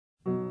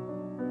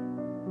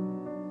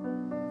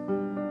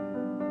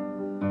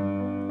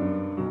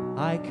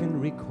I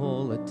can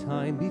recall a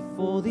time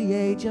before the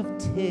age of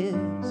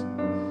tears,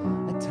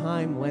 a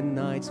time when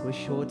nights were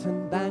short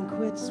and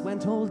banquets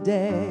went all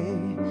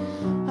day,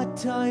 a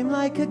time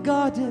like a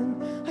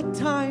garden, a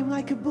time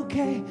like a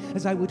bouquet.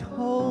 As I would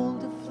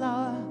hold a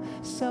flower,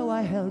 so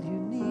I held you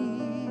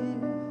near.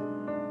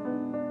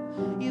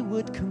 You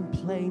would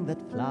complain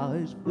that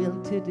flowers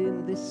wilted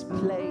in this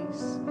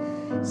place,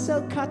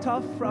 so cut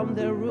off from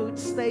their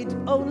roots they'd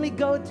only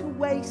go to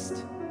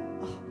waste.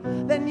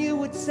 Then you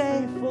would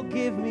say,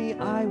 forgive me,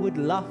 I would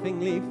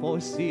laughingly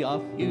foresee our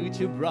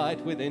future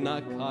bright within our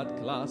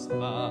cut-glass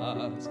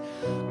vase.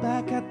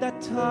 Back at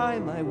that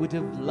time I would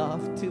have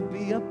loved to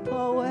be a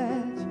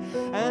poet,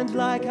 and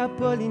like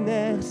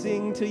Appolinaire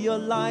sing to your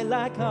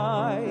lilac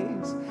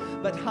eyes.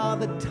 But how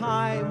the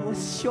time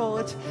was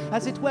short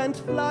as it went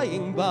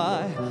flying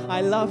by.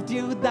 I loved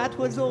you, that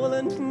was all,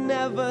 and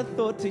never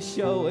thought to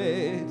show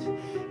it.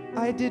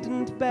 I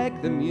didn't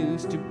beg the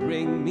muse to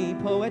bring me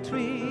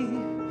poetry,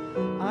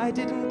 I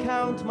didn't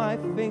count my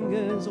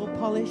fingers or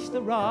polish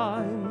the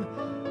rhyme.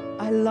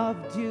 I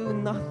loved you,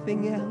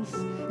 nothing else,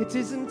 it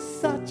isn't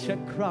such a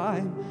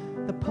crime.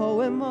 The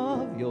poem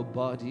of your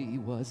body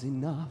was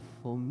enough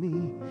for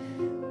me.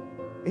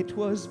 It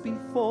was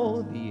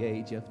before the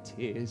age of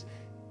tears.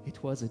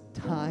 It was a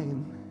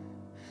time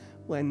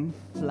when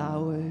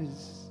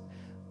flowers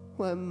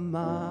were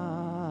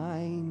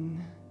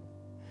mine.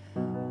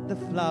 The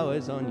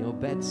flowers on your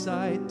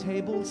bedside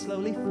table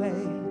slowly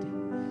fade.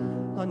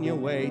 On your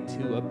way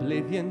to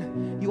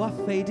oblivion, you are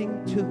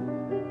fading too.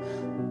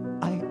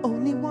 I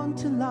only want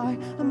to lie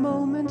a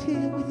moment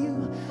here with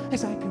you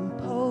as I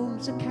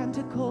compose a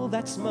canticle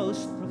that's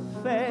most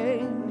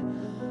profane.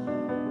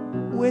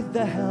 With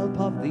the help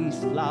of these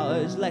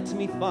flowers, let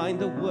me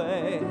find a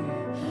way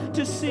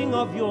to sing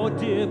of your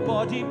dear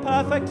body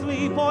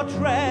perfectly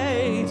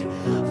portrayed.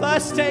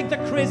 First take the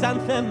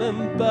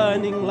chrysanthemum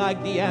burning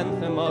like the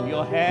anthem of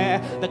your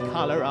hair, the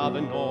color of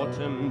an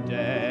autumn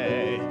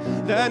day.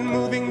 Then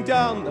moving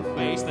down the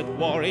face that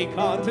worry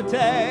can't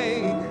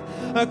attain,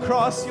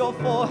 across your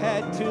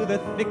forehead to the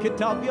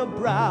thicket of your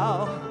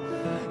brow.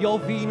 Your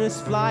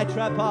Venus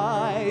flytrap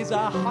eyes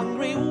are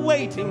hungry,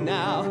 waiting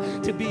now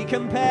to be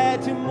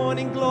compared to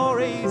morning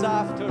glories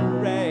after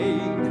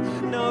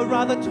rain. No,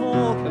 rather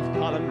talk of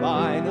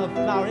Columbine, of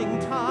flowering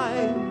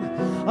time,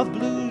 of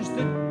blues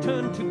that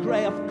turn to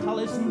grey, of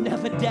colours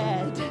never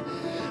dead.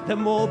 The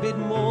morbid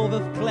mauve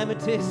of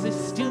clematis is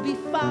still be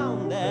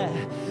found there.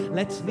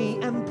 Let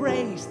me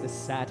embrace the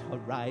sad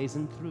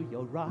horizon through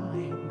your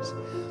eyes,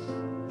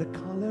 the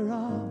colour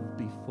of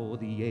before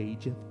the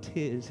age of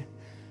tears.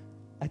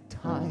 A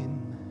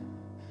time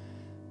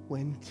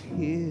when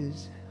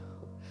tears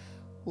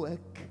were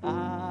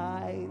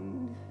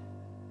kind.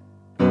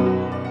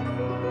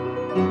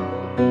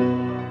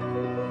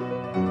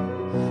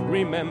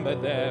 Remember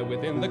there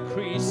within the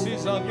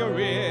creases of your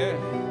ear,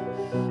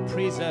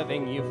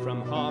 preserving you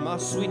from harm, are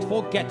sweet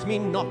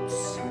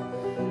forget-me-nots.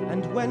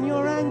 And when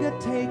your anger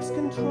takes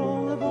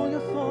control of all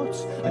your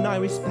thoughts, an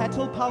iris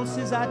petal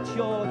pulses at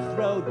your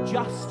throat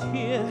just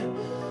here.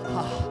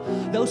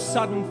 Those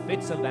sudden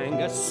fits of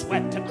anger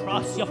swept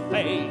across your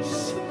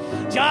face,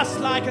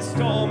 just like a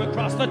storm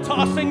across the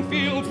tossing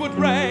fields would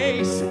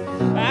race.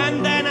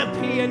 And then a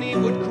peony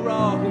would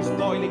grow whose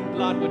boiling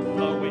blood would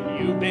flow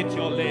when you bit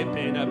your lip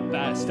in a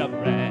burst of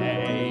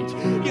rage.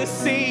 You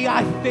see,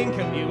 I think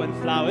of you and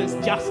flowers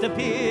just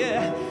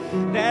appear.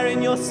 There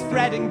in your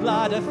spreading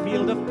blood a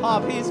field of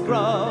poppies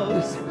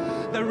grows.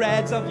 The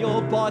reds of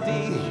your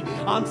body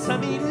answer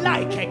me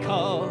like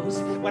echoes.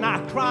 When I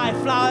cry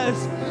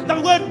flowers,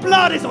 the word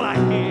blood is all I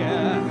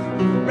hear.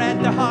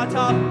 Red the heart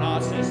of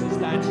Narcissus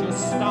that your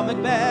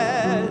stomach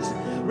bears.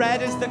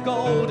 Red is the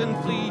golden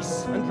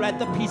fleece, and red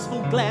the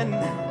peaceful glen.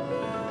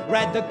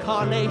 Red the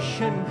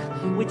carnation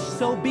which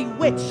so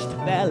bewitched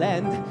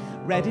Belen.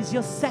 Red is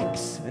your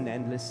sex, an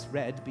endless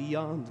red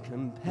beyond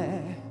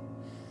compare.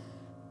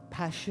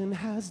 Passion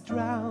has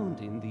drowned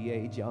in the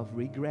age of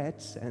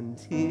regrets and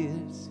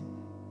tears.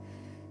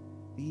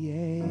 The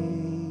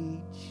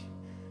age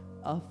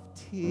of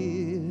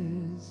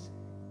tears.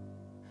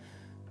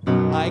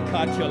 I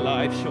cut your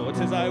life short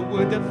as I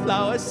would a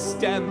flower's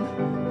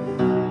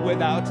stem.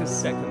 Without a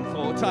second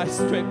thought, I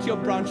stripped your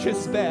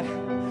branches bare.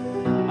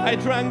 I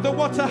drank the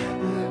water,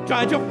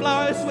 dried your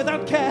flowers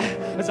without care.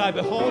 As I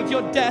behold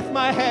your death,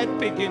 my head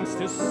begins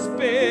to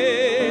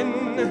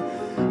spin.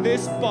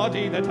 This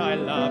body that I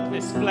loved,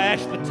 this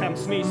flesh that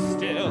tempts me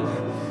still,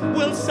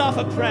 will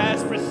suffer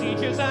prayers,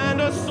 procedures,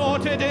 and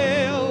assorted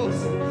ills.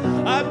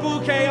 A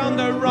bouquet on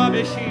the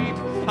rubbish heap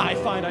I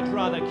find I'd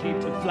rather keep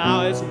to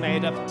flowers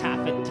made of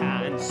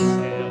taffeta and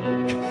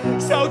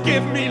silk. So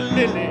give me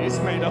lilies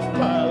made of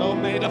pearl or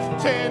made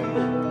of tin,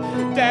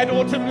 dead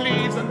autumn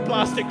leaves and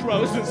plastic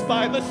roses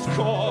by the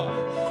score.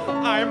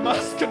 I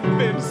must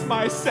convince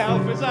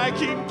myself as I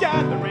keep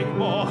gathering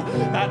more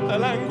that the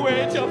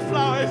language of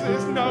flowers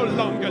is no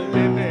longer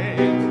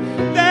living.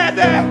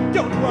 There,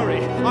 don't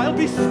worry, I'll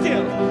be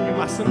still, you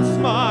mustn't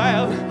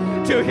smile.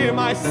 To hear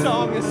my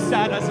song as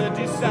sad as a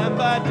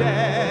December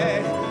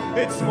day.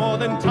 It's more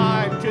than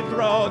time to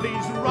throw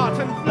these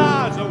rotten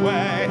flowers hours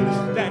away.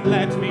 Then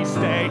let me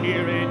stay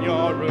here in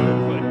your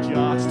room for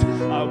just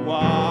a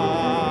while.